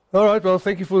All right, well,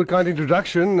 thank you for the kind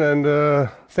introduction, and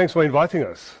thanks for inviting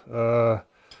us to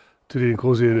the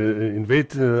Nkosi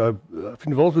Invent. I've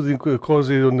been involved with the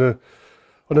Nkosi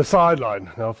on the sideline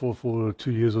now for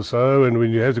 2 years or so, and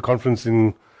when you have the conference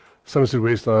in Somerset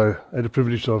West, I had the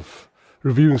privilege of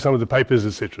reviewing some of the papers,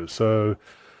 etc. So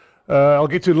I'll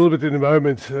get to a little bit in a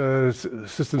moment,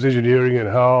 systems engineering and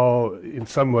how, in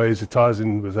some ways, it ties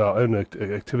in with our own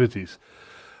activities.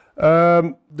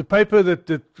 The paper that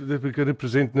we're going to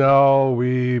present now,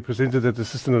 we presented at the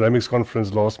System Dynamics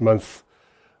conference last month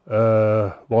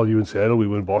while you were in Seattle. We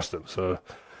were in Boston. So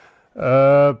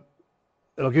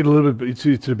I'll get a little bit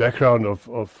into the background of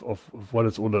what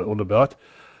it's all about.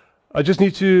 I just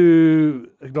need to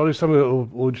acknowledge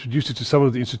or introduce you to some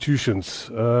of the institutions.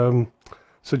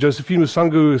 So Josephine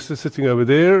Musangu is sitting over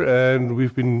there, and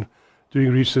we've been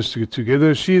doing research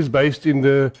together. She is based in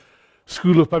the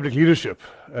School of Public Leadership,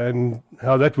 and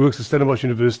how that works at Stellenbosch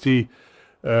University,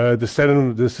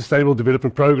 the Sustainable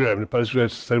Development Program, the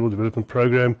Postgraduate Sustainable Development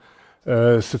Program,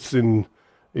 sits in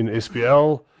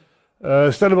SPL.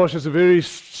 Stellenbosch has a very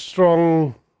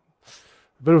strong,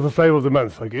 bit of a flavour of the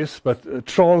month, I guess, but a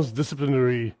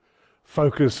transdisciplinary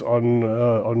focus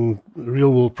on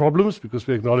real-world problems, because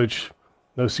we acknowledge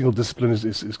no single discipline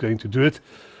is going to do it.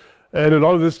 And a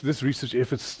lot of this research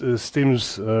efforts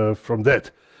stems from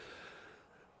that.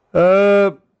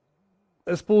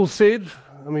 As Paul said,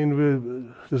 I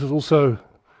mean, this is also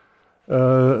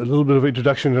a little bit of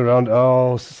introduction around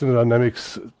our System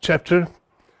Dynamics chapter.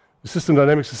 The System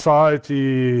Dynamics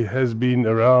Society has been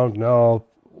around now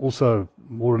also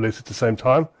more or less at the same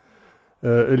time,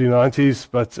 early 90s,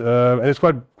 but and it's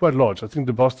quite large. I think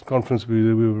the Boston conference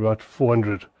we were about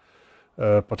 400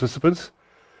 participants,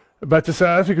 but the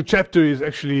South Africa chapter is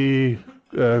actually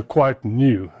quite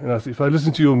new. And if I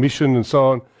listen to your mission and so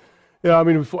on, yeah, I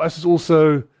mean, for us it's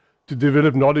also to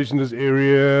develop knowledge in this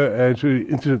area and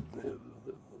to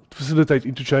facilitate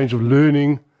interchange of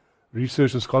learning,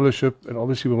 research and scholarship, and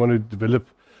obviously we want to develop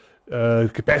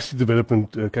capacity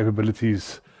development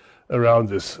capabilities around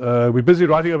this. We're busy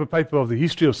writing up a paper of the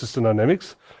history of system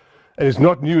dynamics, and it's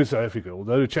not new in South Africa,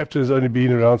 although the chapter has only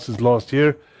been around since last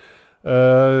year.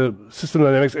 System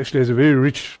dynamics actually has a very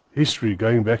rich history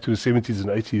going back to the 70s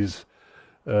and 80s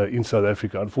in South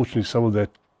Africa. Unfortunately, some of that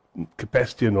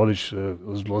capacity and knowledge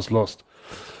was lost.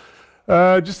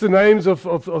 Just the names of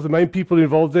the main people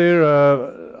involved there.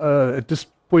 At this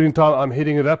point in time, I'm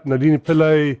heading it up. Nalini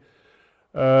Pillay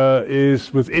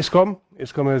is with Eskom.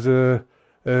 Eskom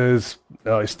has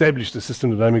established the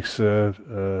System Dynamics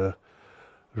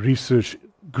research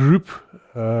group,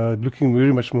 looking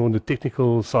very much more on the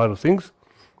technical side of things.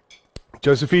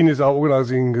 Josephine is our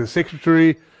organizing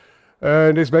secretary.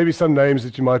 And there's maybe some names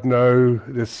that you might know.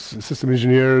 There's system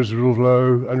engineers, Rule of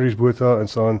Law, Andries Botha, and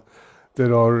so on,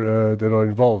 that are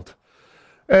involved.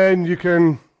 And you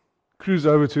can cruise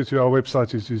over to our website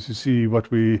to see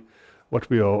what we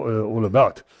are all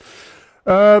about.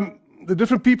 The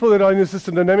different people that are in the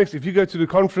System Dynamics, if you go to the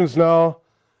conference now,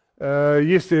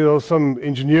 yes, there are some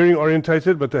engineering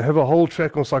orientated, but they have a whole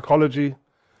track on psychology,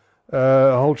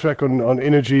 a whole track on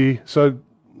energy. So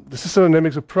the System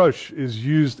Dynamics approach is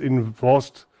used in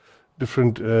vast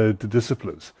different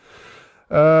disciplines.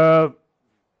 But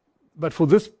for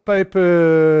this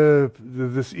paper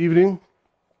this evening,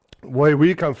 where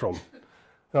we come from,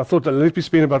 I thought that let me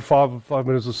spend about five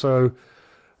minutes or so,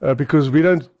 because we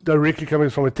don't directly come in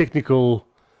from a technical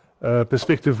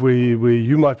perspective where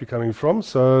you might be coming from.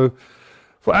 So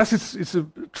for us, it's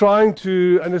trying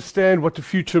to understand what how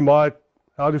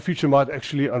the future might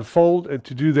actually unfold, and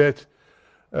to do that,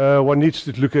 one needs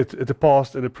to look at the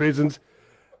past and the present.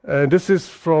 And this is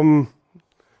from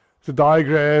the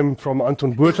diagram from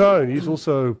Anton Botha, and he's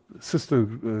also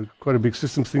quite a big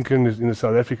systems thinker in the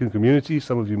South African community.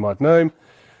 Some of you might know him.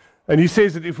 And he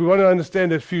says that if we want to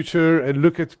understand that future and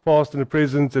look at the past and the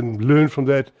present and learn from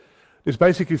that, there's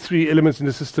basically three elements in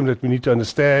the system that we need to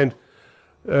understand: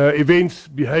 events,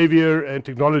 behavior, and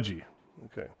technology.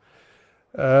 Okay.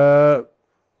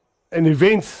 And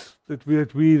events that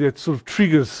sort of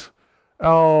triggers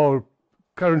our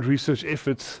current research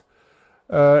efforts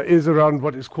is around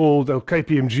what is called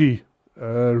KPMG,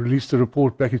 released a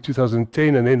report back in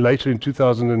 2010, and then later in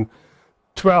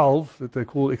 2012 that they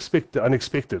call Expect the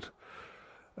Unexpected.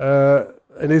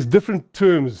 And there's different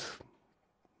terms,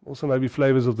 also maybe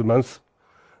flavors of the month,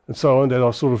 and so on, that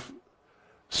are sort of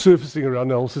surfacing around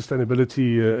the whole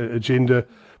sustainability agenda.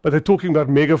 But they're talking about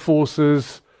mega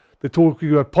forces. They're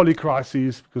talking about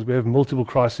polycrises, because we have multiple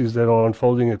crises that are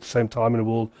unfolding at the same time in the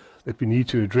world that we need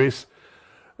to address.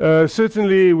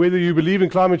 Certainly, whether you believe in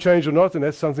climate change or not, and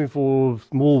that's something for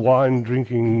more wine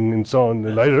drinking and so on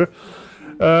later,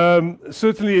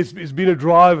 Certainly it's been a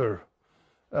driver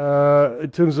in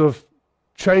terms of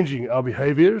changing our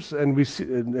behaviors, and we see,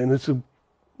 and it's an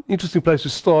interesting place to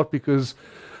start, because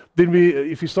then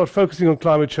if you start focusing on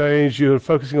climate change, you're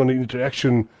focusing on the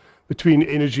interaction between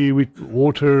energy, with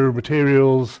water,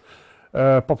 materials,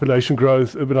 population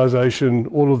growth,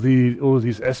 urbanization, all of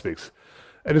these aspects.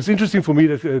 And it's interesting for me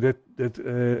that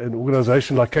an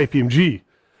organization like KPMG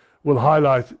will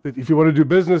highlight that if you want to do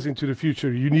business into the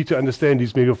future, you need to understand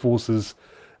these mega forces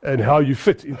and how you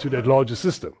fit into that larger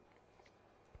system.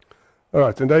 All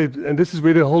right, and this is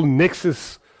where the whole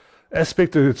nexus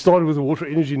aspect, it started with the water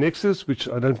energy nexus, which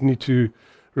I don't need to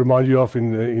remind you of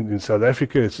in South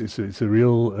Africa. It's a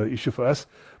real issue for us,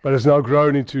 but it's now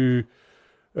grown into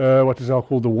what is now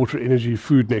called the water energy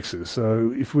food nexus.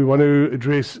 So if we want to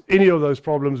address any of those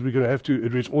problems, we're going to have to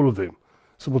address all of them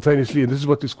simultaneously, and this is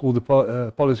what is called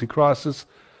the policy crisis,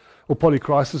 or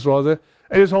polycrisis rather.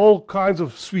 And there's all kinds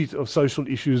of suite of social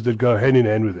issues that go hand in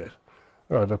hand with that.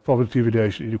 All right, like poverty,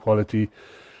 variation, inequality.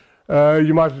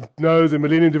 You might know the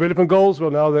Millennium Development Goals.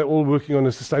 Well, now they're all working on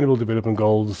the Sustainable Development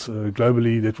Goals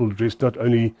globally that will address not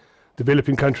only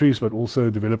developing countries but also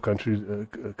developed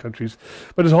countries.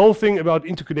 But this whole thing about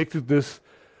interconnectedness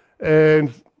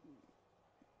and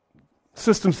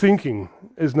systems thinking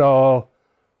is now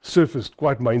surfaced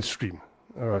quite mainstream.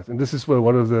 All right, and this is where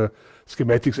one of the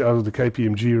schematics out of the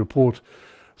KPMG report.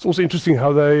 It's also interesting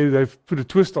how they've put a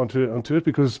twist onto it,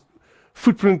 because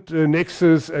footprint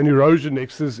nexus and erosion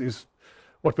nexus is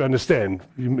what we understand.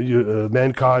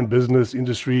 Mankind, business,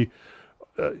 industry,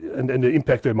 and the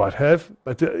impact they might have.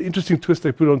 But the interesting twist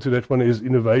they put onto that one is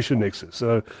innovation nexus.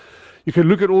 So you can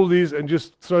look at all these and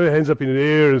just throw your hands up in the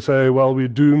air and say, well, we're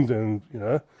doomed, and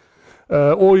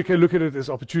or you can look at it as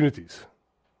opportunities.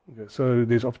 Okay, so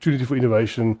there's opportunity for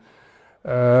innovation,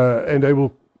 and they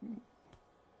will.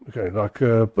 Okay, like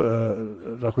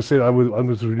we said, I'm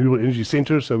with the Renewable Energy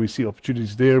Centre, so we see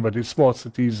opportunities there, but there's smart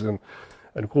cities and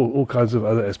all kinds of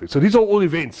other aspects. So these are all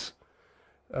events.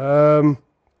 Also,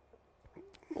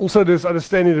 there's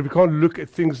understanding that we can't look at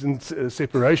things in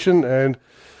separation, and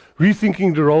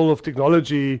rethinking the role of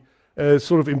technology as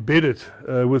sort of embedded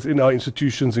within our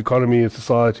institutions, economy, and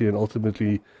society, and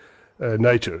ultimately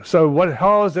nature. So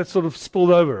how has that sort of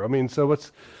spilled over? I mean, so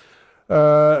what's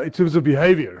in terms of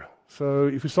behavior? So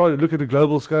if we start to look at the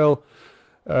global scale,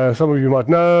 some of you might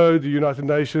know the United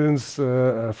Nations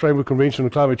Framework Convention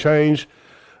on Climate Change.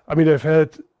 I mean,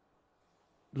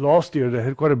 last year they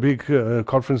had quite a big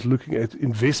conference looking at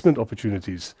investment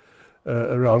opportunities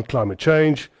around climate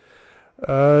change.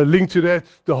 Linked to that,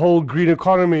 the whole green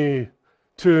economy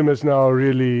term has now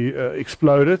really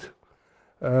exploded.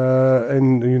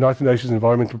 And the United Nations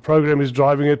Environmental Programme is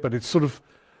driving it, but it's sort of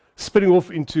spinning off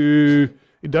into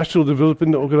Industrial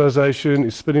Development Organization,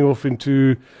 is spinning off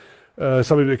into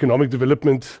some of the economic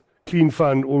development, clean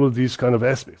fund, all of these kind of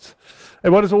aspects.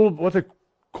 And what they're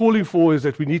calling for is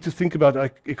that we need to think about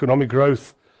economic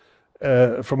growth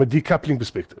from a decoupling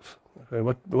perspective.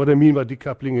 Okay, what I mean by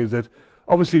decoupling is that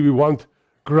obviously we want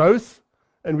growth,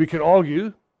 and we can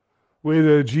argue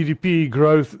whether GDP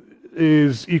growth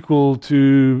is equal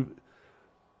to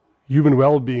human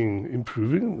well-being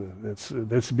improving. That's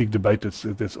a big debate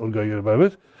that's ongoing at the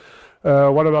moment.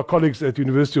 One of our colleagues at the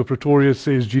University of Pretoria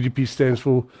says GDP stands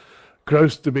for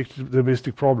gross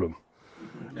domestic problem.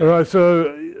 All right,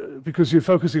 so because you're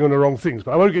focusing on the wrong things.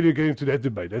 But I won't get into that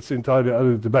debate. That's an entirely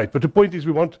other debate. But the point is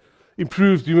we want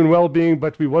improved human well-being,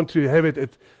 but we want to have it at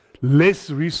less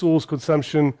resource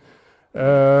consumption,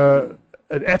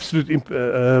 an absolute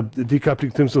decoupling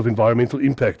in terms of environmental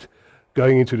impact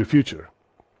going into the future.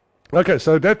 Okay,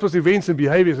 so that was events and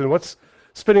behaviors, and what's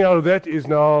spinning out of that is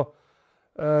now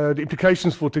the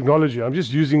implications for technology. I'm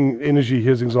just using energy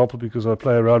here as an example because I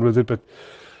play around with it, but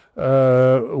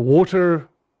water,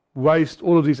 waste,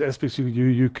 all of these aspects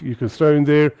you can throw in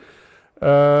there.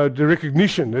 The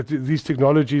recognition that these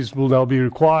technologies will now be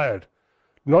required.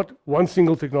 Not one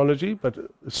single technology, but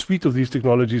a suite of these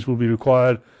technologies will be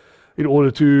required in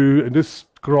order to, in this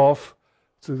graph,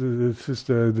 so this is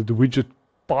the widget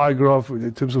pie graph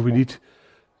in terms of we need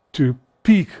to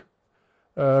peak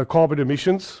carbon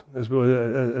emissions, as we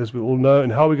all know,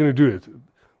 and how we're going to do it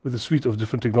with a suite of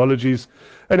different technologies.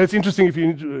 And it's interesting if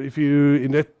you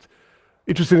in that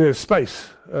interested in that space,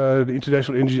 the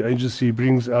International Energy Agency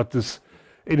brings out this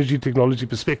energy technology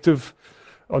perspective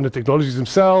on the technologies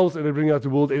themselves, and they bring out the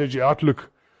World Energy Outlook,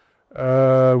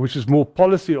 which is more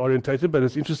policy orientated, but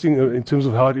it's interesting in terms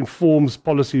of how it informs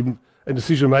policy and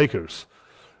decision makers.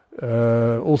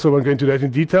 Also, I won't go into that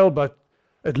in detail, but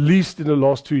at least in the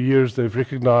last 2 years, they've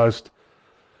recognized,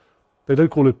 they don't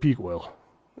call it peak oil.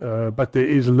 but there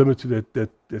is a limit to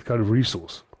that kind of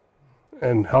resource.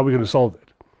 And how are we going to solve that?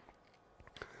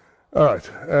 All right,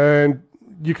 and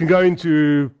you can go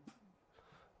into,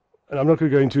 and I'm not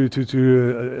going to go into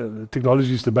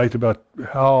technologies debate about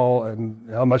how and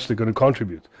how much they're going to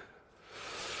contribute.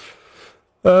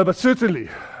 But certainly,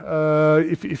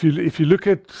 if you look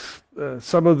at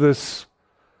some of this,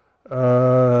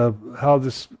 how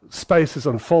this space has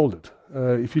unfolded,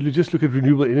 if you just look at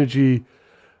renewable energy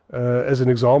as an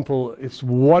example, it's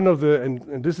one of the,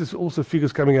 and this is also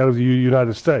figures coming out of the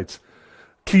United States,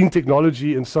 clean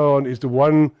technology and so on is the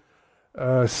one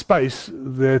space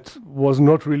that was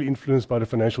not really influenced by the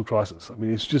financial crisis. I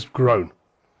mean, it's just grown.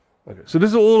 Okay. So this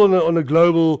is all on a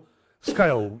global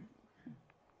scale.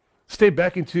 Step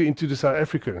back into the South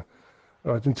Africa,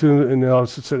 right, in our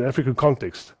South African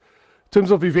context. In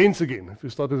terms of events again, if we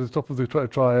start at the top of the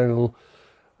triangle,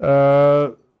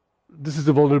 this is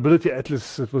the Vulnerability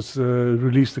Atlas that was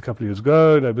released a couple of years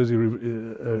ago. They're busy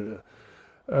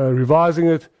revising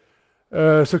it.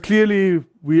 So clearly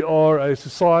we are a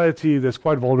society that's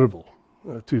quite vulnerable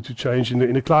to change.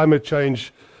 In the climate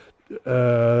change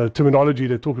terminology,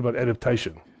 they talk about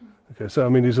adaptation. Okay, so I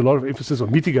mean there's a lot of emphasis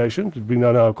on mitigation to bring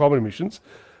down our carbon emissions,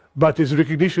 but there's a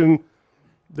recognition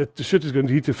that the shit is going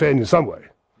to hit the fan in some way.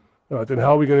 Right, and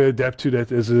how are we going to adapt to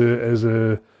that as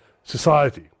a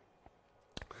society?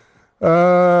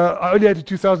 I only had the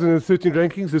 2013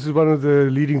 rankings. This is one of the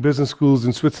leading business schools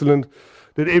in Switzerland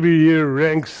that every year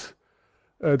ranks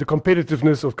the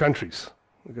competitiveness of countries.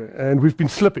 Okay? And we've been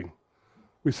slipping.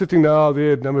 We're sitting now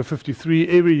there at number 53.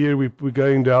 Every year we're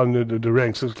going down the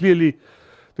ranks. So clearly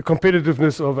the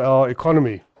competitiveness of our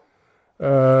economy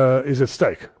is at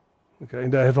stake. Okay?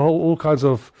 And they have all kinds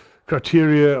of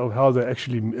criteria of how they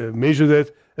actually measure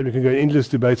that. And we can go in endless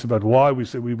debates about why we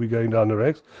say we're going down the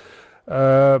ranks.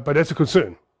 But that's a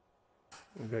concern.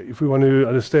 Okay? If we want to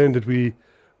understand that we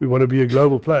want to be a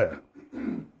global player.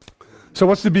 So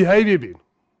what's the behavior been?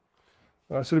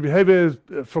 So the behavior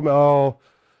from our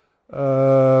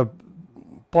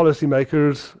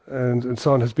policymakers and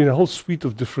so on has been a whole suite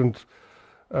of different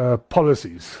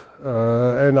policies.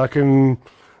 And I can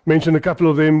mention a couple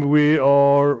of them. We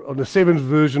are on the 7th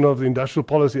version of the Industrial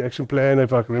Policy Action Plan,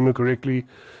 if I can remember correctly.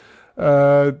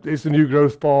 There's the New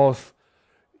Growth Path.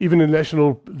 Even the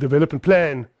National Development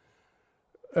Plan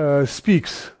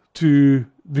speaks to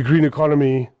the green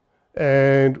economy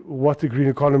and what the green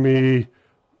economy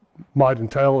might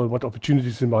entail and what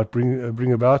opportunities it might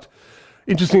bring about.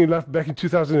 Interestingly enough, back in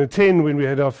 2010, when we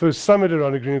had our first summit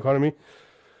around the green economy,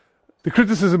 the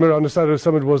criticism around the start of the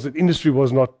summit was that industry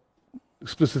was not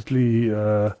explicitly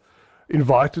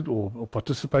invited or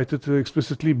participated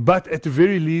explicitly, but at the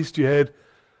very least you had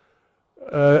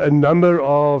a number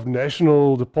of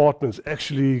national departments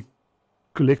actually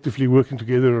collectively working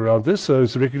together around this. So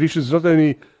it's recognition is not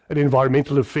only an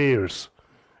environmental affairs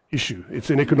issue, it's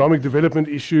an economic development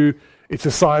issue, it's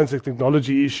a science and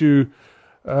technology issue,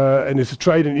 and it's a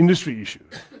trade and industry issue.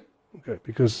 Okay,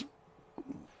 because,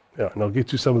 yeah, and I'll get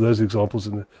to some of those examples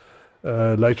in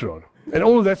later on. And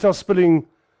all of that's now spilling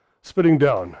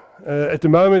down. At the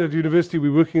moment at the university,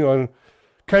 we're working on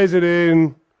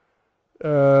KZN,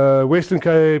 Western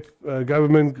Cape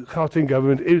government, Gauteng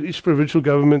government, each provincial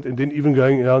government, and then even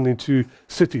going down into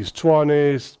cities,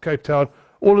 Tshwane, Cape Town.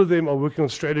 All of them are working on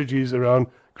strategies around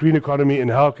green economy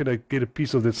and how can I get a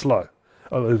piece of that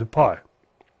the pie.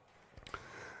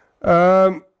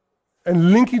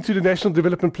 And linking to the National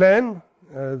Development Plan,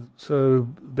 so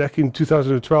back in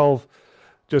 2012,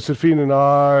 Josephine and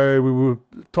I, we were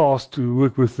tasked to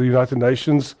work with the United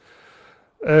Nations,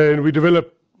 and we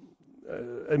developed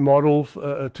a model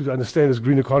to understand this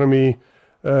green economy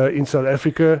in South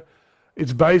Africa.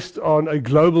 It's based on a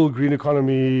global green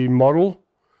economy model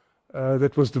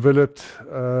that was developed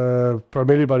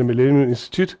primarily by the Millennium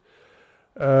Institute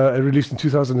and released in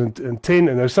 2010,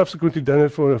 and they've subsequently done it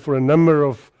for a number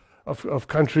of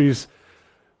countries,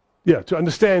 yeah, to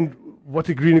understand what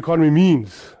the green economy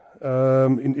means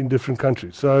in different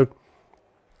countries. So,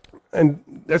 and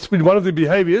that's been one of the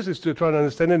behaviors, is to try and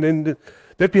understand it, and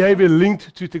that behavior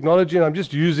linked to technology, and I'm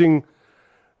just using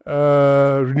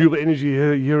renewable energy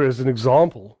here as an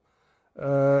example.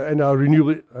 And our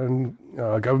renewable, and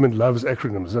our government loves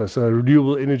acronyms, so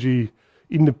Renewable Energy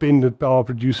Independent Power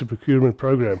Producer Procurement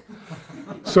Program.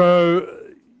 So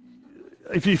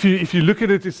if you look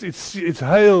at it, it's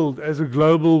hailed as a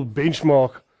global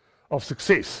benchmark of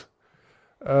success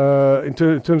in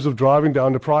terms of driving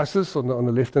down the prices on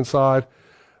the left-hand side,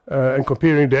 and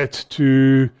comparing that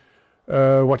to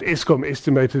what Eskom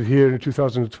estimated here in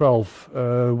 2012,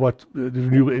 what the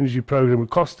renewable energy program would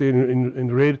cost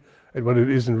in red, and what it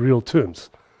is in real terms.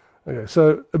 Okay,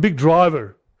 so a big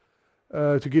driver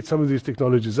to get some of these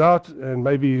technologies out, and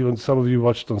maybe when some of you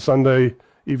watched on Sunday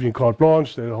evening carte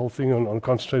blanche, the whole thing on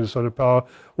concentrated solar power.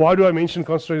 Why do I mention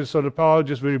concentrated solar power?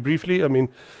 Just very briefly, I mean,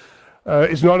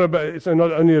 it's not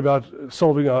only about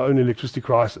solving our own electricity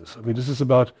crisis. I mean, this is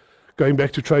about going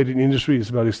back to trade and industry. It's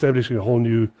about establishing a whole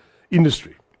new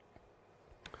industry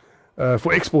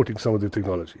for exporting some of the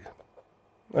technology.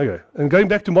 Okay, and going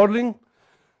back to modeling,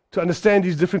 to understand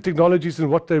these different technologies and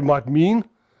what they might mean.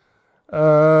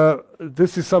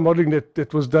 This is some modeling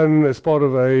that was done as part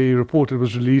of a report that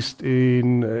was released at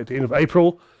the end of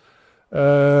April.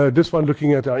 This one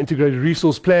looking at our integrated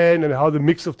resource plan and how the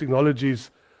mix of technologies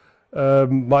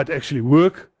might actually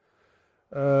work.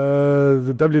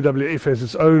 The WWF has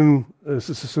its own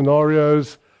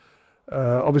scenarios.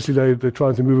 Obviously, they're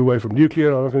trying to move away from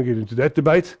nuclear. I'm not going to get into that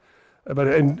debate.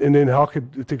 And then how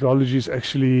could technologies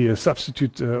actually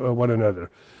substitute one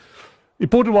another?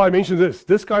 Important why I mention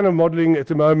this kind of modeling at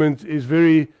the moment is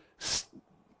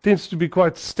tends to be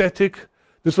quite static.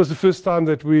 This was the first time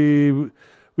that we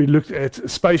looked at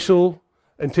spatial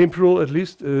and temporal, at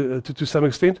least to some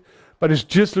extent, but it's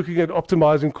just looking at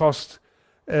optimizing cost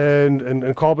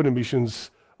and carbon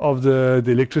emissions of the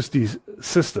electricity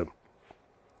system.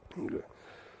 Okay.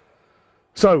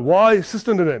 So why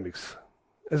system dynamics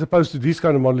as opposed to these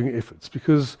kind of modeling efforts?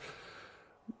 Because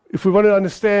if we want to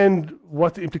understand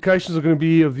what the implications are going to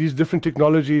be of these different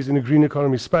technologies in the green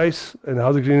economy space and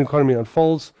how the green economy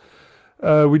unfolds,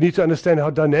 we need to understand how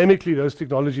dynamically those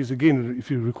technologies, again, if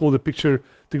you recall the picture,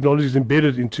 technologies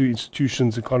embedded into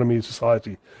institutions, economy, and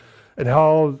society, and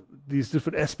how these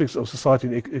different aspects of society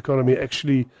and economy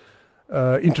actually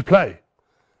interplay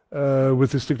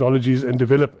with these technologies and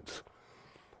developments.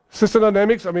 System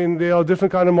dynamics, I mean, there are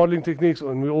different kind of modeling techniques,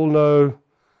 and we all know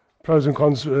pros and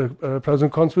cons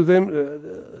with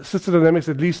them. System dynamics,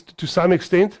 at least to some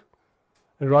extent,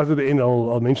 and right at the end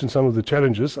I'll mention some of the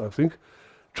challenges, I think,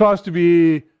 tries to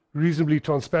be reasonably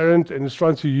transparent and is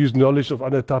trying to use knowledge of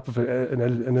other type of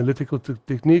analytical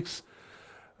techniques.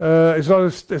 It's not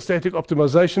a static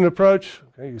optimization approach.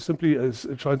 Okay? You simply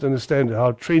trying to understand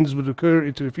how trends would occur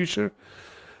into the future.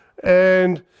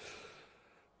 And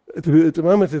at the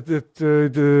moment, at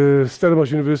the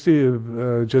Stellenbosch University,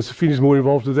 Josephine is more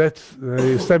involved with that.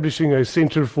 They're establishing a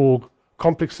center for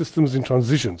complex systems in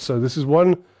transition. So this is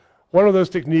one of those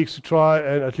techniques to try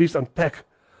and at least unpack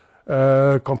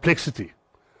complexity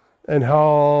and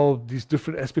how these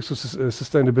different aspects of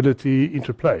sustainability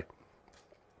interplay.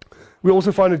 We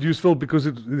also find it useful because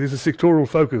there's a sectoral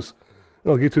focus.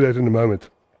 I'll get to that in a moment.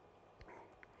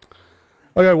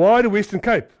 Okay, why the Western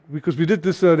Cape? Because we did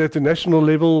this at the national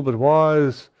level, but why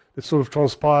is it sort of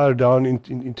transpired down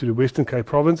into the Western Cape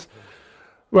province?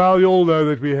 Well, you all know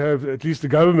that we have, at least the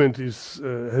government has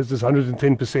this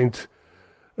 110%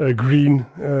 green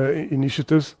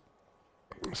initiatives.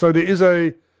 So there is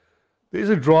a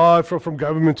drive from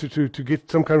government to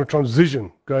get some kind of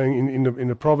transition going in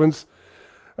the province.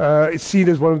 It's seen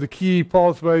as one of the key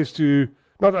pathways to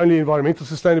not only environmental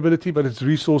sustainability, but it's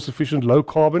resource efficient, low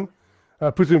carbon.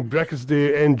 Put in brackets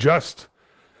there, and just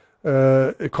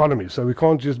economy. So we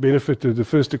can't just benefit the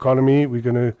first economy. We're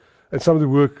going to, and some of the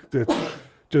work that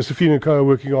Josephine and co are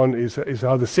working on is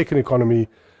how the second economy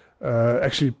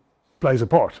actually plays a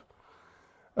part.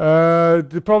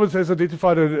 The province has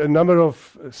identified a number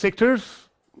of sectors,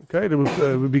 okay, that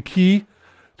will be key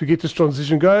to get this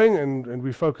transition going, and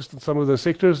we focused on some of those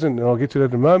sectors, and I'll get to that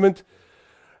in a moment.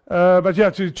 But yeah,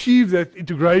 to achieve that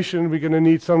integration, we're going to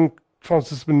need some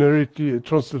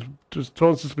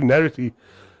transdisciplinarity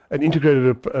and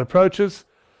integrated approaches.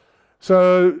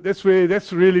 So that's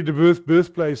really the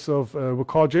birthplace of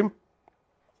WCAGM,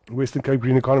 Western Cape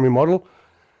Green Economy Model.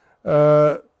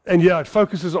 And yeah, it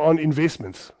focuses on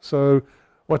investments. So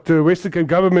what the Western Cape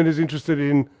government is interested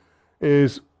in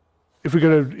is, if we're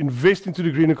going to invest into the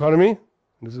green economy,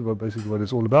 this is basically what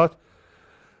it's all about,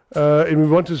 and we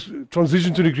want to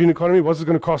transition to the green economy, what's it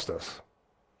going to cost us?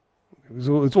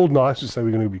 It's all nice to say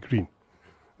we're going to be green,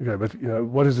 okay, but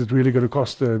what is it really going to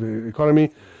cost the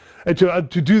economy? And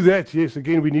to do that, yes,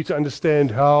 again, we need to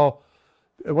understand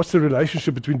what's the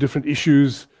relationship between different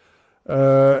issues.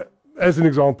 As an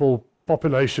example,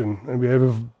 population, and we have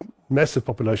a massive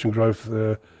population growth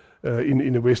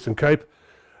in the Western Cape.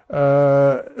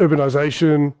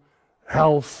 Urbanization,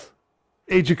 health,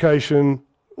 education,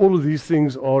 all of these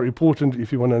things are important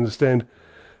if you want to understand,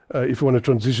 if you want to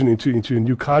transition into a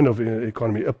new kind of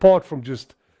economy, apart from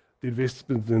just the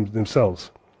investments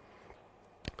themselves.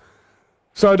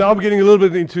 So now I'm getting a little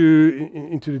bit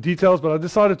into the details, but I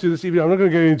decided to this evening, I'm not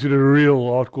going to get into the real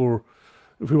hardcore.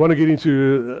 If we want to get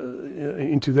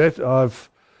into that,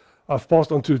 I've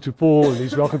passed on to Paul, and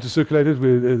he's welcome to circulate it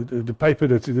with the paper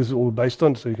that this is all based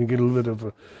on, so you can get a little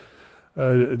bit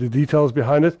of the details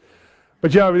behind it.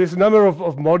 But yeah, there's a number of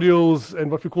modules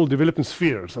and what we call development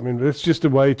spheres. I mean, that's just a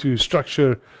way to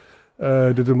structure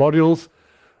the modules.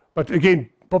 But again,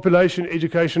 population,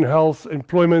 education, health,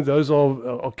 employment, those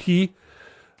are key.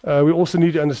 We also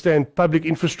need to understand public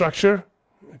infrastructure,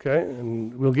 okay,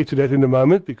 and we'll get to that in a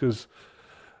moment, because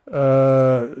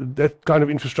that kind of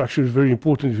infrastructure is very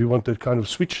important if you want that kind of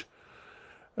switch.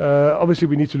 Obviously,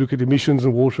 we need to look at emissions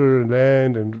and water and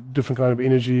land and different kind of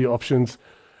energy options.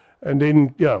 And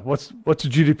then, yeah, what's the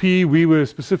GDP? We were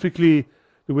specifically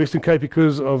the Western Cape,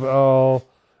 because of our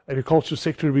agriculture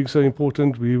sector being so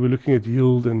important. We were looking at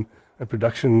yield and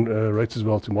production rates as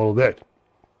well to model that.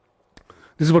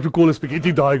 This is what we call a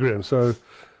spaghetti diagram. So,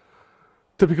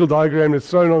 typical diagram that's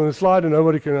thrown on the slide and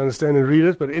nobody can understand and read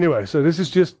it. But anyway, so this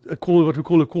is just what we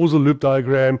call a causal loop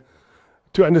diagram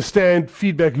to understand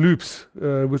feedback loops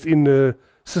within the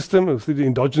system, within the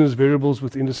endogenous variables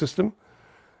within the system.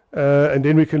 And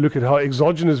then we can look at how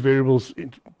exogenous variables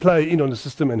play in on the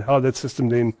system and how that system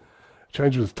then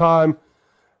changes with time.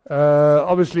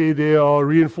 Obviously, there are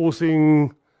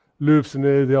reinforcing loops and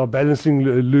there are balancing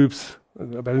loops.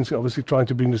 Balancing, obviously, trying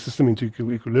to bring the system into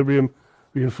equilibrium,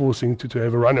 reinforcing to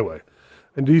have a runaway.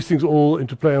 And these things all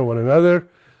interplay on one another.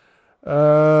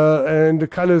 And the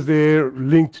colors there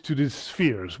linked to these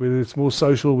spheres, whether it's more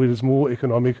social, whether it's more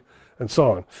economic, and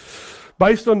so on.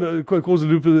 Based on the causal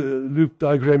loop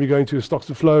diagram, you go into a stocks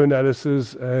and flow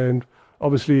analysis, and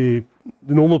obviously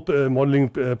the normal modeling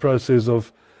process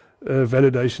of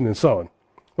validation and so on.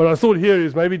 What I thought here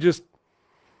is maybe just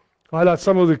highlight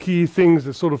some of the key things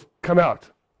that sort of come out,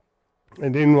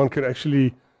 and then one can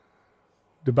actually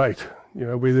debate,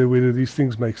 whether these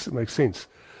things make sense.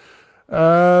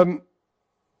 One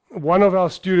of our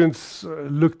students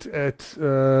looked at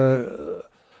the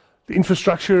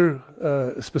infrastructure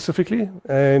specifically,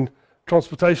 and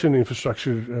transportation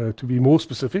infrastructure to be more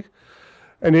specific.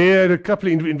 And he had a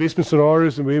couple of investment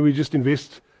scenarios where we just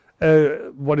invest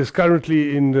what is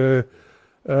currently in the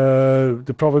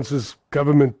province's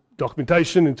government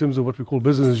documentation in terms of what we call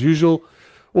business as usual,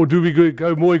 or do we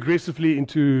go more aggressively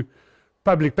into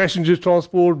public passenger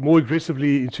transport, more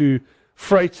aggressively into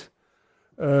freight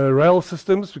rail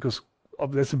systems, because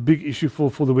that's a big issue for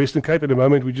the Western Cape at the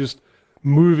moment. We're just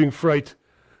moving freight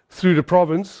through the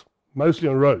province, mostly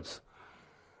on roads.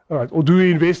 All right, or do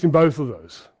we invest in both of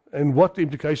those? And what the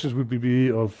implications would be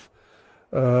of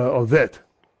that?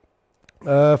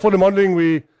 For the modeling,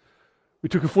 we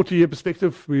took a 40-year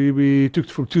perspective. We took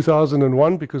it from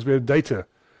 2001 because we had data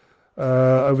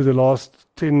over the last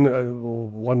 10 or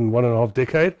one and a half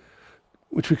decade,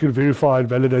 which we can verify and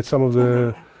validate some of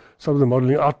the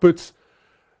modeling outputs.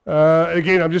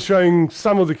 Again, I'm just showing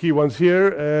some of the key ones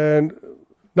here, and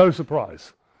no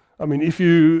surprise. I mean, if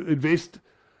you invest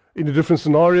in the different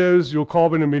scenarios, your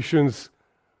carbon emissions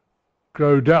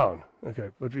grow down.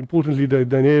 Okay, but importantly,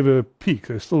 they never peak;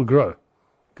 they still grow.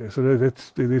 Okay, so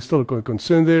there's still a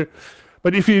concern there.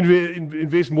 But if you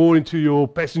invest more into your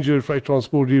passenger freight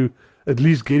transport, you at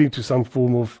least getting to some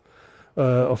form of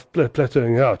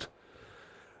plateauing out.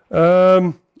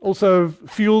 Also,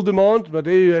 fuel demand, but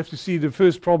there you have to see the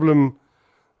first problem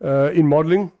in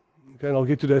modeling. Okay, and I'll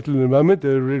get to that in a moment.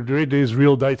 There's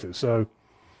real data. So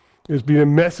there's been a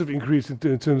massive increase in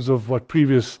terms of what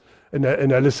previous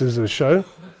analysis has shown.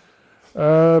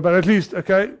 But at least,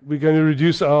 okay, we're going to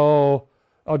reduce our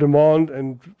demand,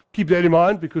 and keep that in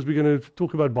mind because we're going to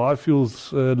talk about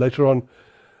biofuels later on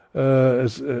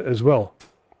as well.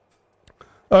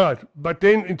 All right, but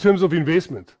then in terms of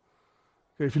investment,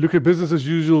 okay, if you look at business as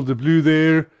usual, the blue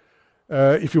there,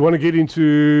 if you want to get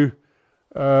into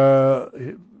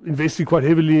investing quite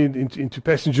heavily into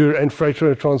passenger and freight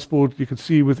transport, you can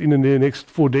see within the next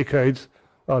 4 decades,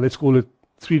 let's call it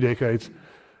 3 decades,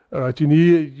 all right,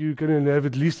 you're going to have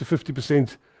at least a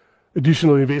 50%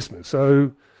 additional investment.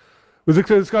 So with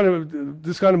this kind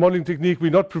of modeling technique,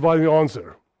 we're not providing the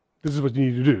answer. This is what you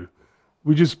need to do.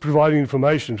 We're just providing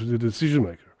information to the decision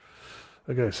maker.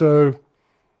 Okay, so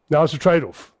now it's a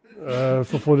trade-off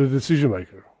for the decision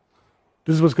maker.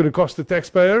 This is what's going to cost the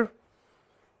taxpayer,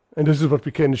 and this is what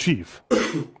we can achieve.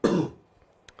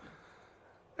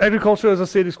 Agriculture, as I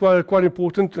said, is quite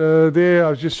important. There,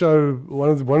 I'll just show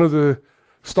one of the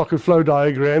stock and flow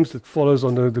diagrams that follows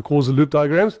on the causal loop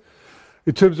diagrams.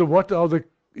 In terms of what are the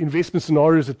investment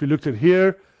scenarios that we looked at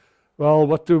here, well,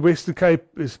 what the Western Cape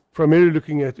is primarily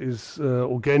looking at is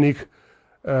organic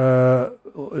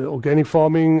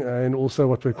farming, and also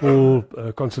what we call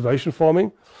conservation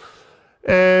farming.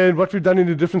 And what we've done in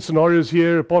the different scenarios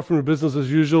here, apart from the business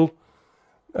as usual,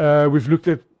 we've looked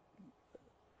at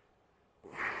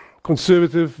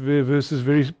conservative versus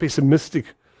very pessimistic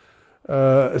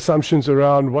assumptions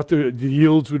around what the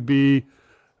yields would be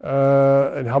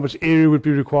and how much area would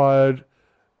be required,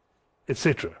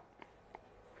 etc.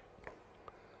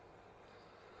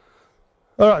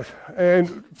 All right,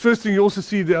 and first thing you also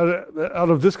see out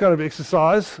of this kind of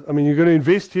exercise, I mean, you're going to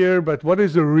invest here, but what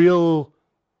is the real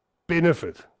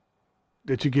benefit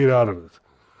that you get out of it?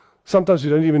 Sometimes you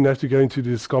don't even have to go into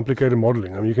this complicated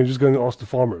modeling. I mean, you can just go and ask the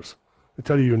farmers. They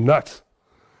tell you're nuts.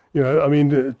 You know, I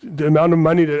mean, the amount of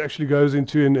money that actually goes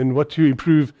into and what you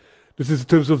improve, this is in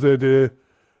terms of the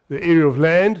area of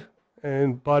land.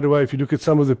 And by the way, if you look at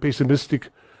some of the pessimistic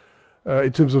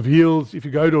in terms of yields, if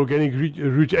you go to organic route,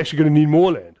 you're actually going to need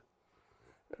more land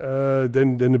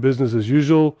than the business as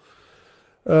usual.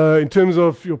 In terms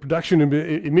of your production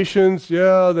emissions,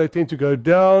 yeah, they tend to go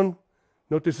down,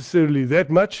 not necessarily that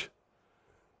much.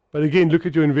 But again, look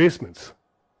at your investments.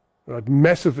 Right?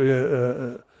 Massive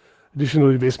additional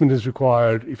investment is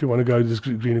required if you want to go this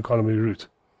green economy route.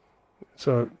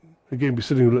 So again, we're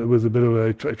sitting with a bit of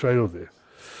a trade-off there.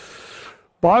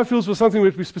 Biofuels was something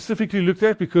that we specifically looked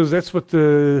at because that's what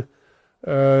the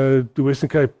Western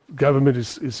Cape government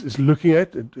is looking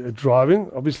at driving.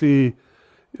 Obviously,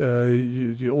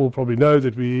 you all probably know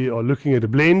that we are looking at a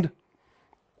blend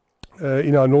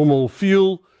in our normal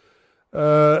fuel.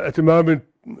 At the moment,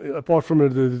 apart from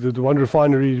the one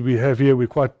refinery we have here, we're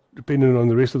quite dependent on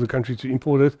the rest of the country to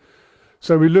import it.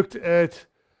 So we looked at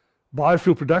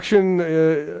biofuel production,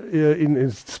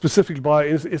 specifically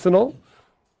bioethanol.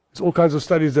 There's all kinds of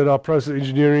studies that our process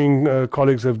engineering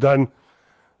colleagues have done,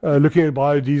 looking at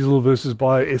biodiesel versus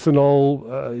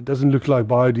bioethanol. It doesn't look like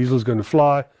biodiesel is going to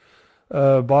fly.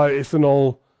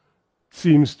 Bioethanol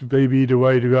seems to be the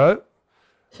way to go.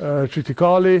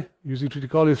 Triticale, using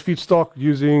triticale as feedstock,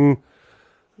 using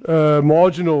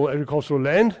marginal agricultural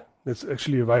land that's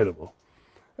actually available,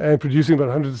 and producing about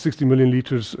 160 million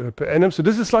litres per annum. So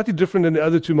this is slightly different than the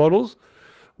other two models,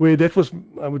 where that was,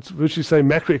 I would virtually say,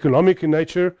 macroeconomic in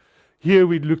nature. Here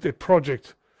we looked at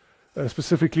project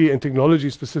specifically and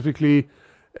technology specifically,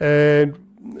 and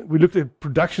we looked at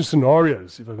production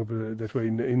scenarios, if I can put it that way,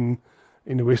 in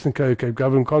the Western Cape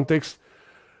government context.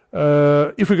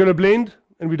 If we're going to blend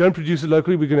and we don't produce it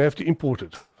locally, we're going to have to import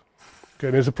it. Okay,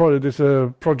 there's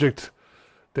a project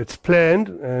that's planned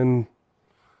and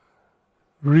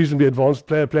reasonably advanced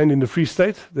planned in the Free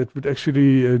State that would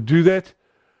actually do that.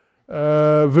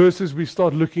 Versus we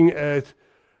start looking at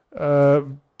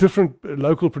different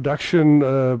local production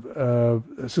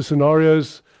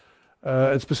scenarios,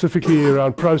 and specifically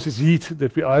around process heat,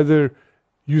 that we either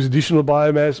use additional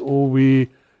biomass or we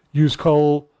use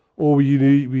coal, or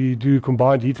we do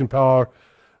combined heat and power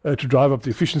to drive up the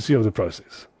efficiency of the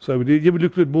process. So we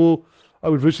looked at more, I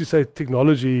would virtually say,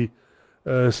 technology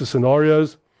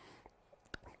scenarios.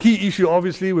 Key issue,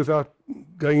 obviously, without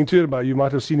going into it, but you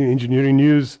might have seen in engineering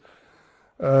news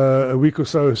a week or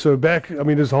so back. I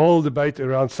mean, this whole debate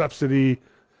around subsidy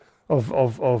of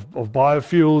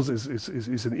biofuels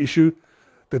is an issue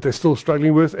that they're still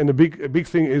struggling with, and a big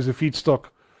thing is the feedstock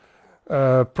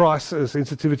price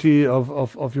sensitivity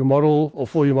of your model or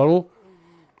for your model.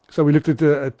 So we looked at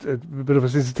a bit of a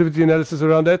sensitivity analysis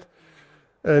around that,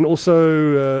 and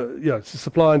also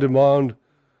supply and demand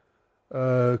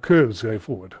curves going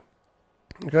forward.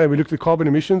 Okay, we looked at carbon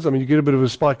emissions. I mean, you get a bit of a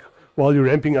spike while you're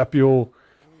ramping up your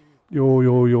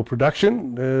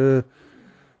production. The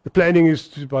planning is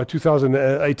by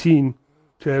 2018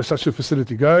 to have such a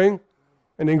facility going,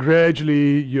 and then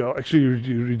gradually you're actually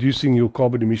reducing your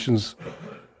carbon emissions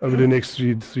over the next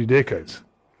three decades.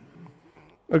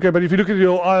 Okay, but if you look at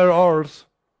your IRRs,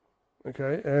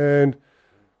 okay, and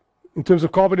in terms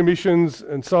of carbon emissions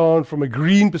and so on, from a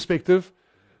green perspective,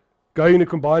 going to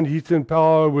combined heat and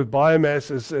power with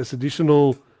biomass as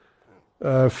additional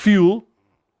fuel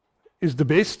is the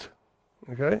best,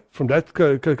 okay, from that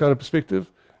kind of perspective.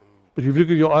 But if you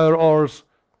look at your IRRs,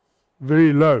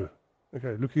 very low,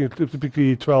 okay, looking at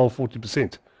typically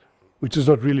 12-40%, which is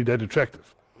not really that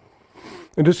attractive.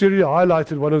 And this really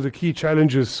highlighted one of the key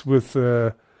challenges with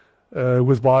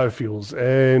biofuels,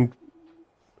 and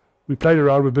we played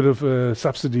around with a bit of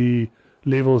subsidy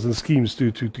levels and schemes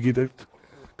to get that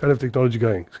kind of technology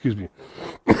going. Excuse me.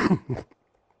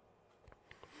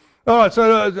 All right,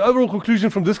 so the overall conclusion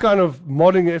from this kind of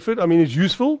modeling effort, I mean, it's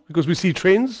useful because we see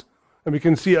trends and we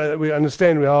can see, we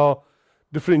understand how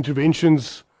different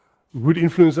interventions would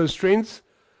influence those trends.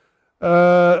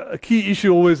 A key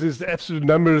issue always is the absolute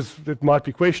numbers that might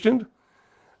be questioned.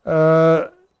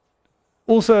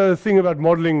 Also, a thing about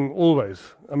modeling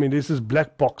always, I mean, there's this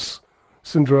black box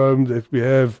syndrome that we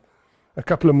have a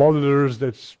couple of modelers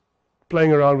that's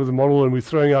playing around with the model and we're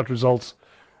throwing out results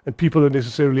and people don't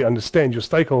necessarily understand, your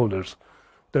stakeholders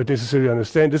don't necessarily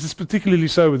understand. This is particularly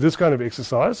so with this kind of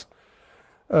exercise,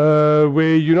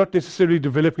 where you're not necessarily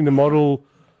developing the model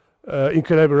in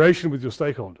collaboration with your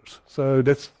stakeholders. So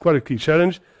that's quite a key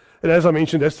challenge. And as I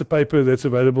mentioned, that's the paper that's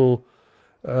available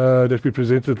that we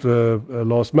presented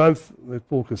last month that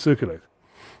Paul can circulate.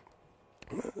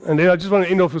 And then I just want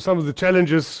to end off with some of the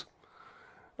challenges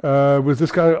with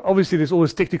this kind of, obviously there's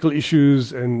always technical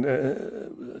issues and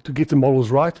to get the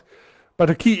models right. But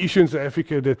a key issue in South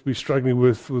Africa that we're struggling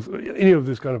with any of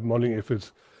this kind of modeling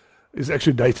efforts is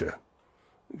actually data.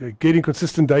 Okay, getting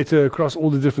consistent data across all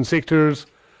the different sectors,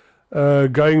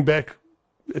 going back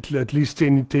at least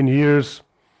 10 years,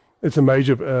 it's a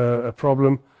major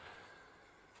problem.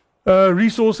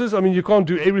 Resources, I mean, you can't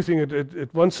do everything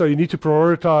at once, so you need to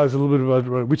prioritize a little bit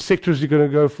about which sectors you're going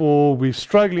to go for. We're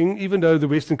struggling, even though the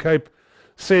Western Cape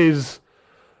says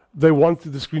they want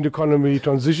this green economy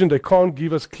transition, they can't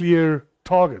give us clear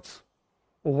targets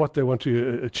of what they want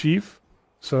to achieve.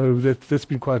 So that's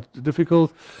been quite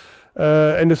difficult.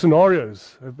 And the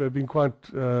scenarios have been quite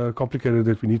complicated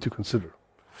that we need to consider.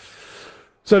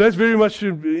 So that's very much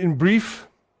in brief.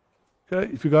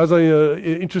 Okay, if you guys are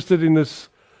interested in this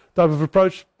type of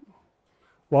approach,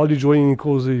 while you're joining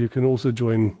Nkosi, you can also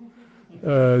join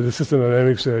the System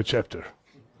Dynamics chapter.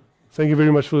 Thank you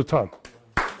very much for the time.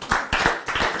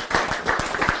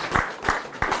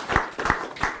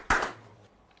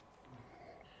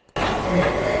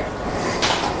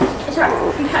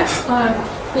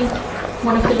 I think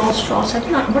one of the last drafts, I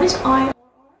don't know, what is IRR?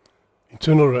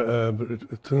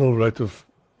 Internal rate of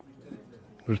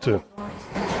return.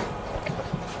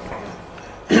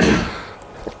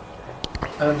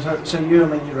 So you, I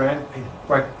mean, you ran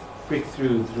quite quick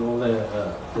through all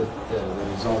the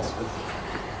results, but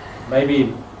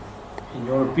maybe, in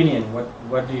your opinion,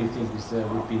 what do you think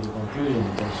would be the conclusion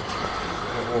in terms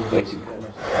of all basic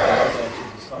information?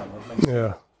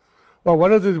 Yeah. Well,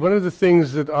 one of the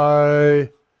things that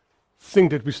I think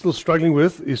that we're still struggling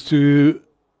with is to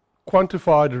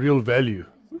quantify the real value.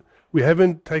 We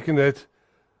haven't taken that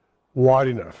wide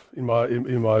enough, in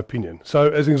my opinion.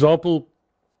 So, as an example,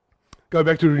 go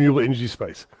back to the renewable energy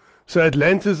space. So,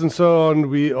 Atlantis and so on,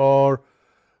 we are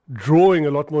drawing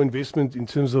a lot more investment in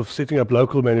terms of setting up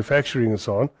local manufacturing and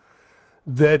so on.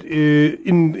 That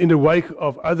in the wake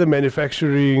of other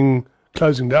manufacturing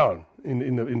closing down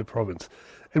in the province.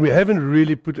 And we haven't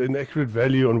really put an accurate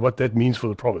value on what that means for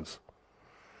the province.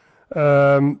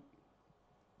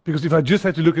 Because if I just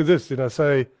had to look at this, then I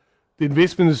say the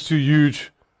investment is too huge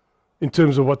in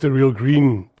terms of what the real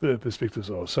green perspectives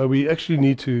are. So we actually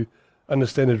need to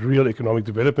understand the real economic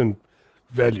development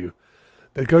value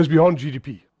that goes beyond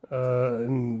GDP.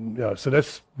 And yeah, so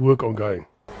that's work ongoing.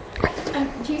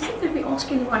 Do you think that we're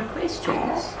asking the right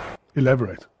questions?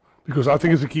 Elaborate, because I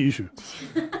think it's a key issue.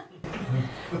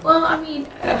 Well, I mean,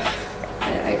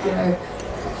 you know,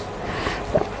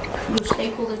 your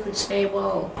stakeholders would say,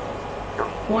 well,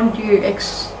 want to do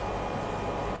X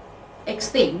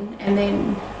thing, and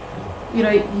then, you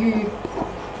know, you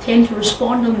tend to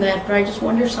respond on that, but I just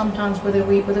wonder sometimes whether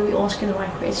we're asking the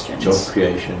right questions. Job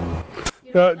creation.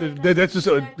 You know, That's just,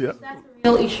 is that the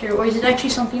real issue, or is it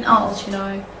actually something else, you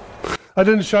know? I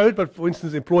didn't show it, but for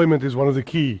instance, employment is one of the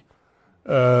key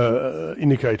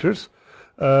indicators.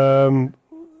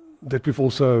 That we've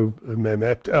also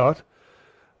mapped out.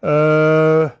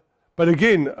 But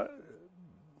again,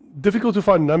 difficult to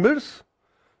find numbers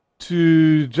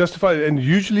to justify, and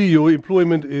usually your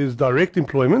employment is direct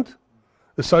employment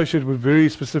associated with very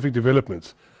specific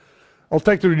developments. I'll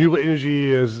take the renewable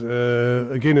energy as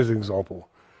again as an example.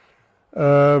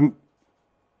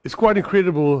 It's quite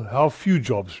incredible how few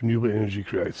jobs renewable energy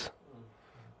creates.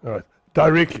 All right,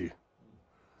 directly.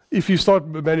 If you start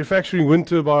manufacturing wind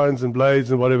turbines and blades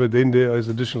and whatever, then there is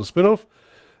additional spin-off.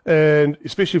 And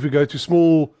especially if you go to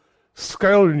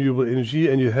small-scale renewable energy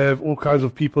and you have all kinds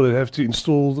of people that have to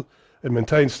install and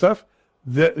maintain stuff,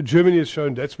 Germany has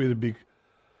shown that's where the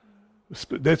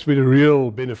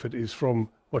real benefit is from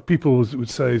what people would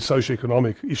say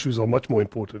socioeconomic issues are much more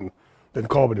important than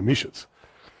carbon emissions.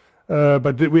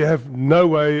 But we have no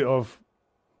way of,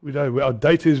 our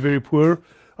data is very poor.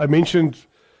 I mentioned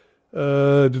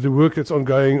the work that's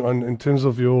ongoing in terms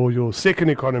of your second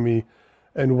economy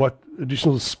and what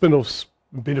additional spin-offs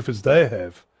benefits they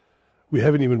have. We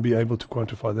haven't even been able to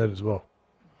quantify that as well.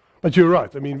 But you're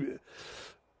right. I mean,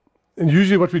 and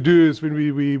usually what we do is when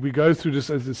we go through this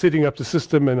as setting up the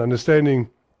system and understanding,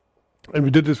 and we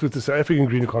did this with the South African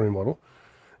green economy model,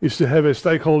 is to have a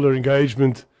stakeholder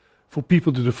engagement for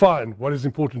people to define what is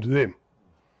important to them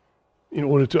in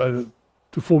order to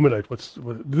formulate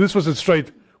this was a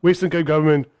straight Western Cape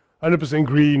government 100%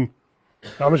 green,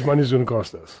 how much money is it going to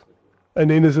cost us? And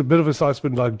then there's a bit of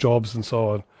assessment like jobs and so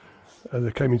on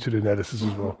that came into the analysis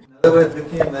as well. Another way of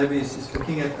looking at maybe is just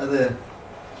looking at other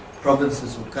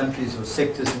provinces or countries or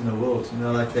sectors in the world, you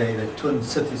know, like the twin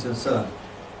cities and so on.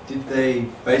 Did they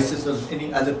base this on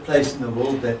any other place in the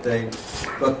world that they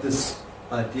got this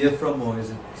idea from, or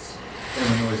is it, I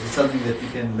don't know, is it something that you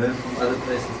can learn from other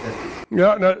places that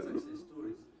Yeah, no, success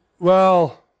stories?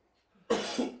 well,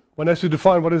 one has to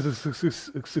define what is a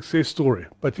success story.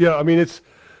 But yeah, I mean, it's,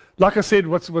 like I said,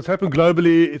 what's happened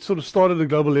globally, it sort of started at a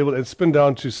global level and spun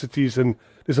down to cities, and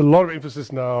there's a lot of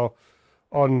emphasis now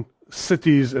on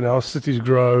cities and how cities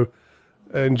grow.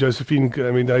 And Josephine,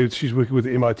 I mean, she's working with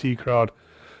the MIT crowd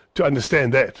to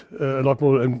understand that a lot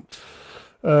more, and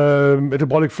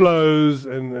metabolic flows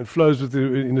and flows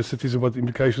in the cities and what the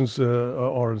implications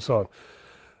are and so on.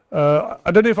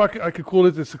 I don't know if I could call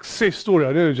it a success story.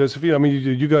 I don't know, Josephine. I mean,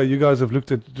 you guys have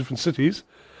looked at different cities,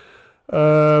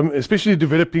 especially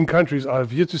developing countries.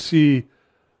 I've yet to see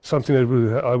something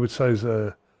that I would say is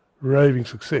a raving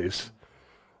success.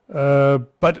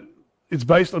 But it's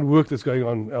based on work that's going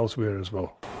on elsewhere as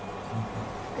well.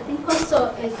 I think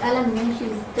also, as Alan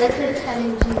mentions, data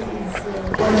challenges is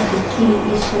one of the key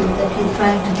issues that we're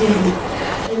trying to deal with.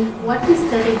 And what we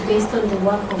studied based on the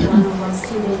work of one of our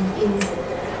students is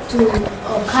to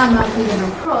come up with an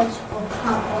approach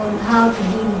on how to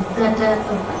deal with data,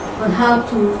 on how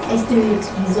to estimate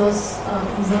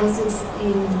resources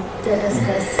in data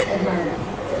scarce environment,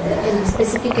 and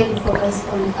specifically focus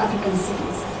on African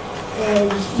cities.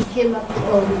 And we came up with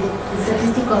a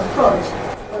statistical approach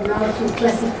on how to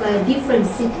classify different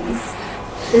cities.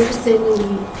 Necessarily,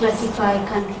 we classify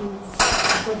countries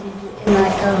according to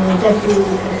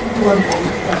World Bank,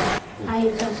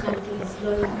 high-income countries,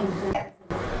 low-income countries.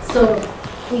 So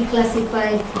we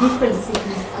classify different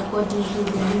cities according to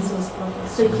the resource profile.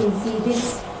 So you can see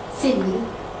this city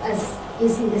as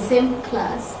is in the same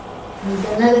class with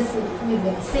another city, with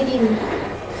a city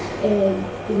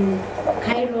in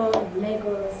Cairo,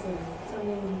 Lagos, and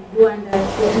Rwanda,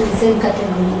 they're in the same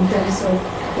category in terms of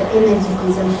the energy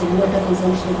consumption, water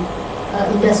consumption,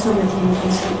 industrial material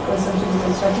consumption,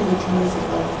 construction materials as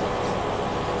well.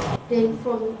 Then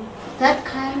from that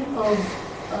kind of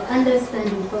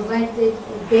understanding provided a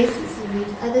basis in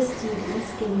which other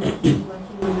students can be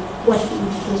working on what's the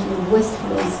indication of waste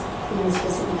flows in a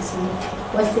specific city,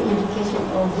 what's the indication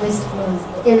of waste flows,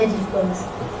 energy flows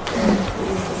in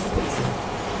a specific city.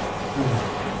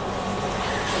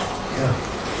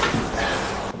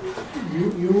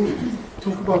 You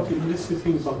talk about implicit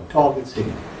things about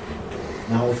targeting.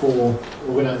 Now for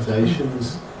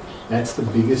organizations, that's the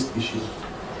biggest issue.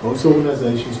 Most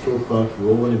organizations talk about we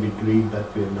all want to be green,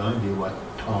 but we have no idea what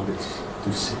targets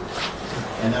to set.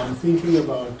 And I'm thinking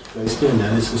about, based on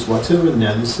analysis, what sort of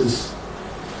analysis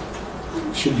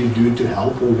should you do to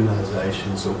help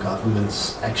organizations or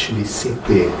governments actually set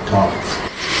their targets?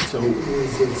 So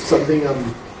it's something I'm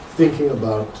thinking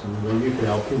about, and maybe you can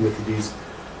help me with it, is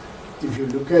if you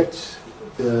look at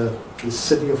the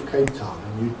city of Cape Town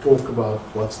and you talk about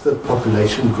what's the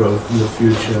population growth in the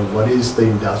future, what is the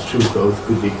industrial growth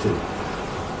predicted,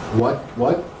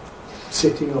 what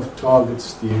setting of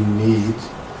targets do you need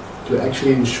to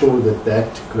actually ensure that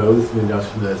that growth in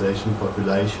industrialization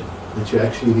population, that you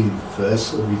actually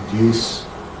reverse or reduce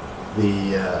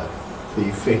the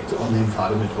effect on the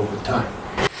environment over time?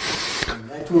 And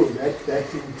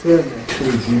that in turn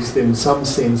actually gives them some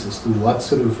sense as to what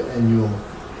sort of annual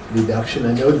reduction.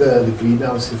 I know the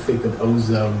greenhouse effect and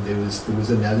ozone, there was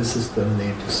analysis done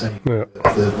there to say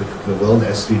the world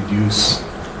has to reduce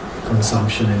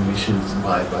consumption emissions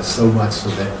by so much so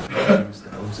that reduce the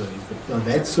ozone effect. Now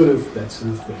that sort of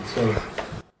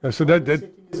thing. So that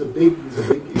is a big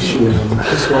issue, and I'm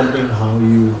just wondering how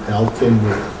you help them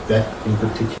with that in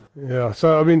particular. Yeah,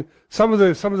 so I mean, some of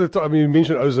the I mean, you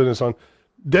mentioned ozone and so on.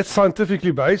 That's scientifically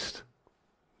based,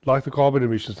 like the carbon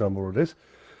emissions number more or less.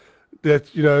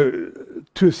 That, you know,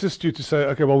 to assist you to say,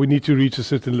 okay, well, we need to reach a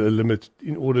certain limit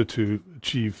in order to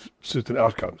achieve certain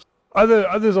outcomes.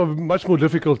 Others are much more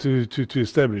difficult to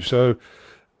establish. So,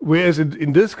 whereas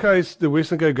in this case, the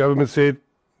Western Cape government said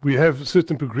we have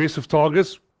certain progressive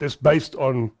targets that's based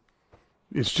on,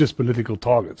 it's just political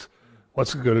targets.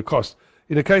 What's it going to cost?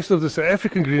 In the case of the South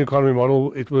African green economy model,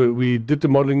 we did the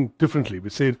modeling differently. We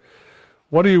said,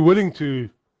 what are you willing to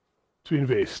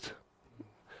invest?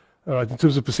 In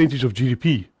terms of percentage of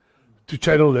GDP, to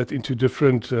channel that into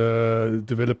different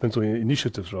developments or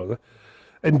initiatives rather,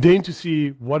 and then to see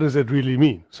what does that really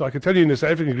mean. So I can tell you in the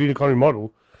South African green economy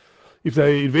model, if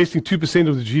they're investing 2%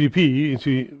 of the GDP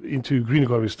into green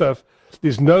economy stuff,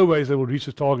 there's no ways they will reach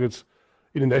the targets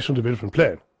in a national development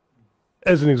plan.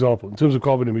 as an example, in terms of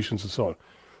carbon emissions and so on.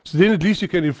 So then at least you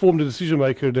can inform the decision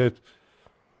maker that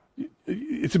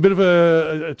it's a bit of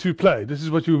a two-play. This is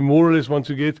what you more or less want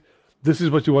to get. This is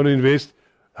what you want to invest.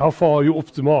 How far are you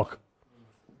off the mark?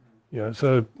 Yeah,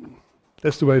 so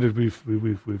that's the way that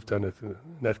we've done it in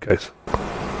that case.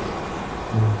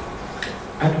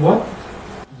 At what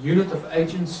unit of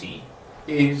agency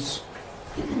is,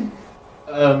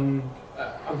 I'm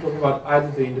talking about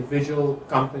either the individual,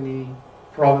 company,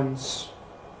 province,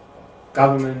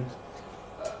 government,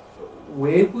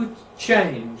 where would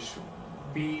change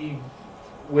be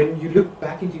when you look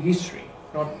back into history,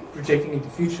 not projecting into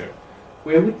future?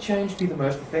 Where would change be the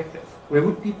most effective? Where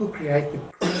would people create the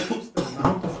greatest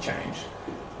amount of change?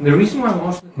 And the reason why I'm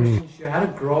asking the question is you had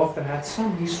a graph that had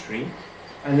some history,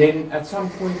 and then at some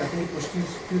point, I think it was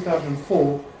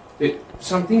 2004, that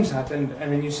some things happened,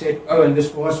 and then you said, oh, and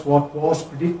this was what was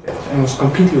predicted, and was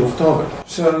completely off target.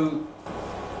 So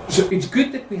it's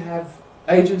good that we have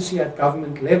agency at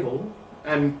government level,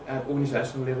 and at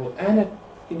organizational level, and at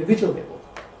individual level.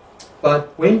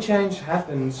 But when change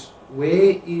happens,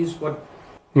 where is what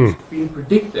is being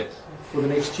predicted for the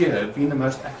next year being the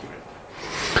most accurate?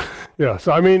 Yeah,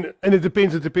 so I mean, and it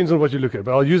depends on what you look at.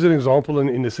 But I'll use an example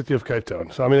in the city of Cape Town.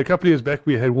 So I mean, a couple of years back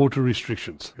we had water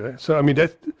restrictions. Okay? So I mean,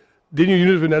 then your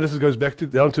unit of analysis goes back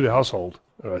down to the household,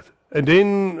 all right? And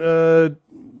then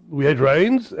we had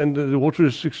rains, and the water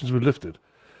restrictions were lifted,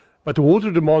 but the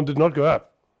water demand did not go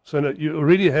up. So you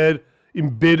already had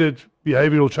embedded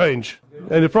behavioral change,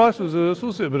 and the price was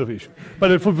also a bit of an issue.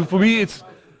 But for me,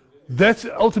 that's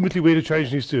ultimately where the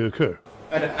change needs to occur.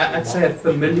 And I'd say a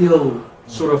familial,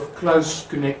 sort of close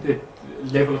connected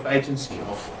level of agency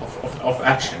of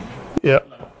action. Yeah.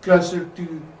 Like closer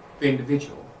to the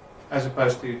individual, as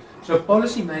opposed to, so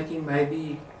policy making may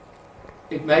be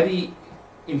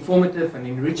informative and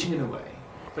enriching in a way,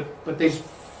 but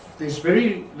there's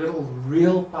very little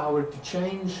real power to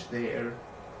change there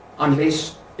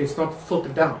unless it's not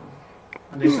filtered down,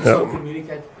 unless it's not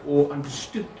communicated or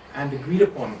understood and agreed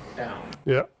upon down.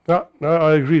 Yeah, no,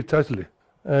 I agree totally.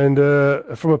 And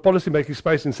from a policy-making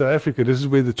space in South Africa, this is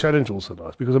where the challenge also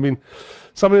lies. Because, I mean,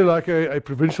 something like a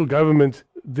provincial government,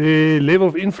 their level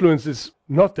of influence is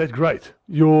not that great.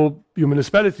 Your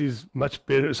municipality is much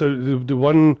better. So the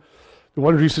one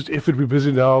research effort we're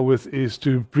busy now with is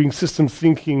to bring system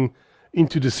thinking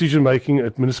into decision-making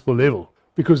at municipal level.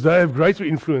 Because they have greater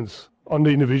influence on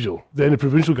the individual than the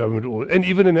provincial government and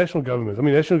even the national government. I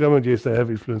mean, national government, yes, they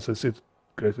have influence, they set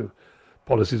greater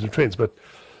policies and trends, but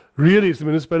really it's the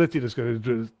municipality that's going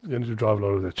to drive a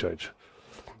lot of that change.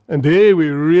 And there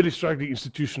we're really struggling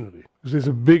institutionally, because there's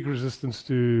a big resistance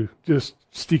to just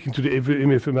sticking to the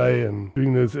MFMA and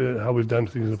doing how we've done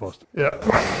things in the past. Yeah.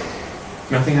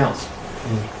 Nothing else.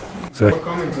 So, For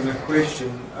comment on a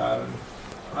question,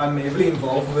 I'm heavily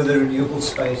involved with the renewable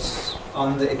space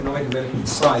on the economic development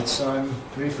side, so I'm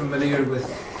very familiar with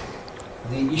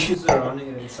the issues around it.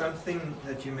 And something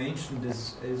that you mentioned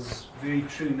is very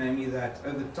true, namely that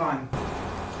over time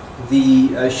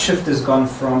the shift has gone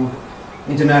from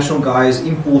international guys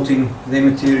importing their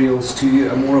materials to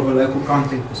a more of a local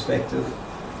content perspective.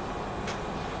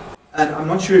 And I'm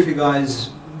not sure if you guys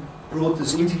brought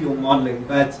this into your modeling,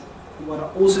 but what I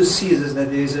also see is that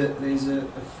there's a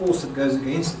force that goes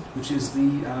against it, which is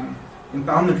the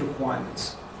impoundment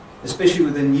requirements, especially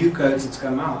with the new codes that's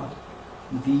come out.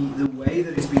 The way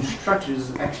that it's been structured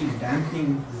is actually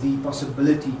dampening the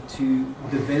possibility to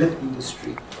develop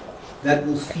industry that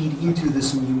will feed into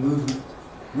this new movement,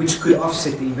 which could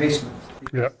offset the investment.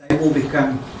 Because they will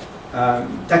become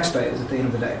taxpayers at the end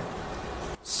of the day.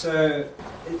 So,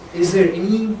 is there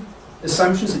any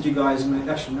assumptions that you guys made?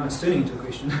 Actually, no, it's turning into a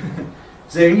question.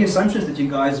 Is there any assumptions that you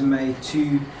guys made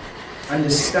to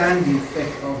understand the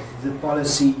effect of the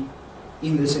policy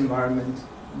in this environment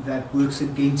that works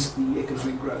against the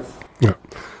economic growth? Yeah,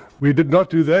 we did not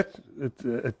do that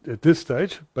at this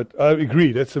stage, but I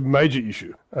agree that's a major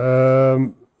issue.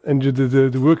 And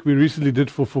the work we recently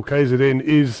did for KZN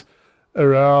is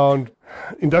around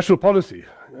industrial policy.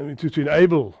 I mean, to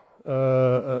enable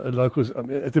locals. I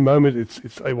mean, at the moment,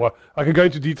 it's I can go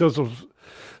into details of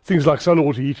things like solar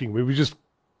water heating, where we just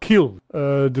killed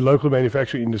the local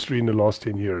manufacturing industry in the last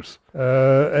 10 years.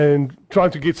 And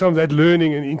trying to get some of that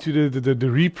learning and into the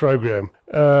reprogram.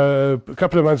 A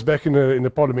couple of months back in the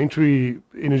Parliamentary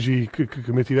Energy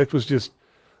Committee, that was just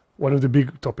one of the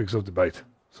big topics of debate.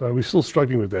 So we're still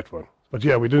struggling with that one. But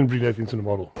yeah, we didn't bring that into the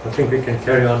model. I think we can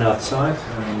carry on outside.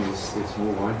 There's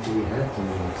more wine to be had, and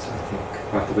I think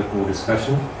quite a bit more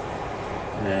discussion.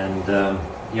 And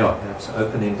perhaps an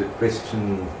open-ended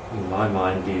question in my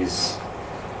mind is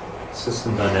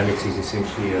system dynamics is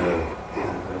essentially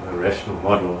a rational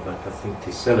model, but I think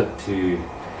to sell it to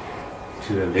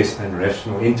a less than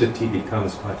rational entity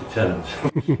becomes quite a challenge.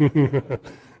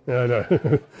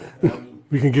 No.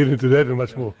 We can get into that and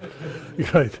much more.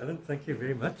 Great. Alan, thank you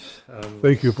very much.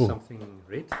 Thank you, Paul. Something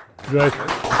red. Great.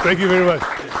 Thank you very much.